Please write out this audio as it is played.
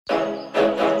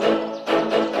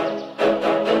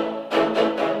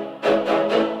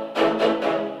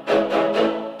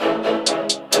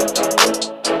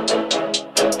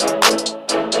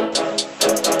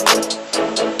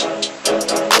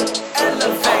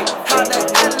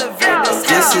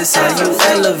is how you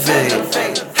elevate.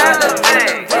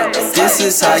 This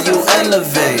is how you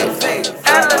elevate.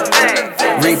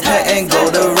 Repent and go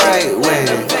the right way.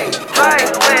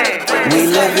 We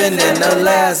living in the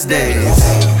last days.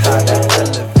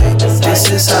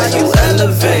 This is how you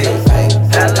elevate.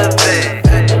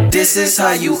 This is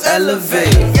how you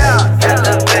elevate.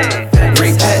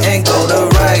 Repent and go the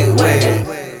right way.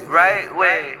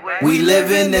 We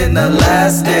living in the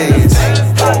last days.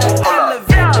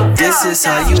 This is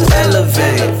how you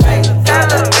elevate.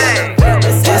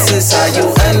 This is how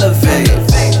you elevate.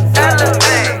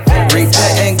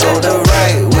 Repent and go the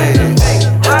right way.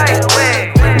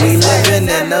 We living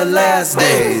in the last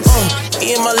days.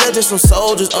 Me and my legends, some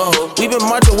soldiers, we been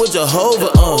marching with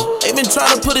Jehovah, they been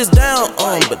trying to put us down,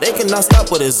 but they cannot stop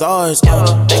what is ours,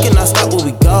 they cannot stop what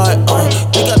we got,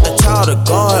 we got the child of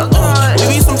God, we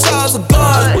be some childs of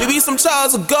God, we be some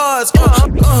childs of gods,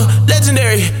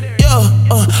 legendary,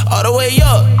 all the way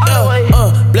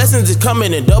up, blessings is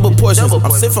coming in double portions,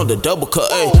 I'm sick from the double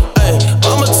cut,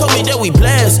 mama told me that we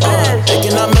blessed, they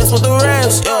cannot mess with the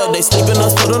rest, they sleeping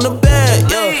us put on the bed,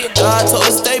 God told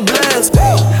us stay blessed.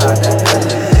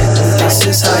 This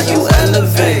is how you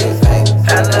elevate.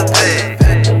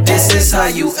 This is how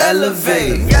you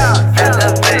elevate.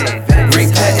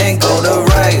 Repent and go the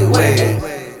right way.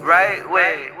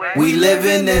 We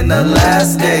living in the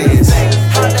last days.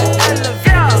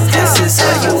 This is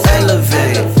how you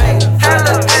elevate.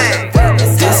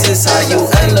 This is how you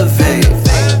elevate.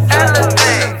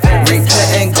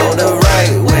 Repent and go the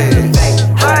right way.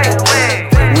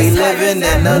 We living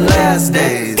in the last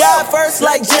days. God first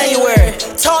like January,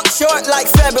 talk short like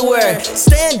February.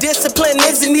 Staying disciplined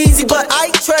isn't easy, but I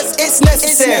trust it's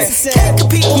necessary. Can't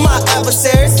compete with my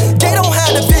adversaries, they don't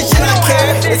have the vision I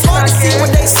carry. It's hard to see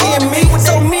what they see in me,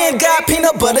 so me and God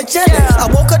peanut butter jelly. I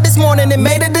woke up this morning and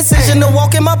made a decision to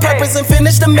walk in my purpose and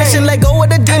finish the mission. Let go of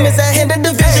the demons that hinder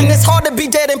the vision. It's hard to be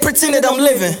dead and pretend that I'm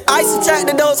living. I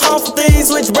subtracted those harmful things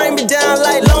which bring me down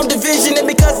like long division. And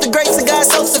because the grace of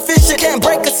God's so sufficient, can't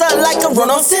break us up like a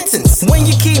run-on sentence. When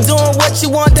you keep doing what you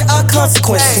want, there are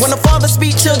consequences. When the Father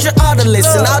speak, children ought to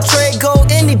listen. I'll trade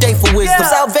gold any day for wisdom.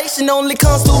 Salvation only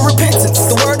comes through repentance.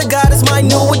 The word of God is my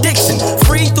new addiction.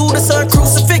 Free through the Son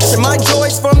crucifixion. My joy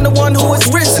is from the one who is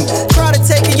risen. Try to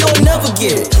take it, you'll never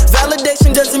get it.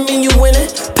 Validation doesn't mean you winning.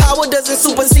 Power doesn't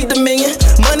supersede dominion.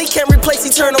 Money can't replace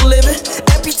eternal living.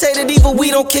 Amputated evil,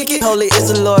 we don't kick it. Holy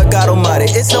is the Lord God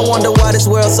Almighty. It's no wonder why this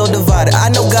world's so divided. I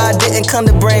know God didn't come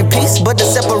to bring peace, but to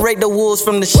separate the wolves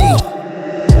from the sheep.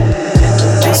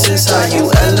 This is how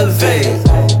you elevate.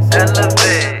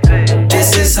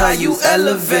 This is how you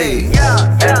elevate.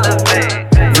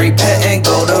 Repent and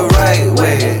go the right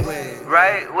way.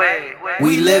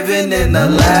 We living in the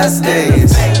last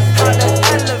days.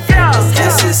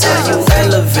 This is how you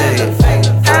elevate.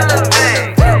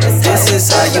 This is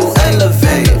how you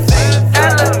elevate.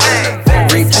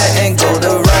 Repent and go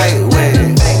the right way.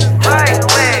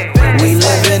 We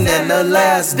living in the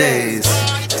last days.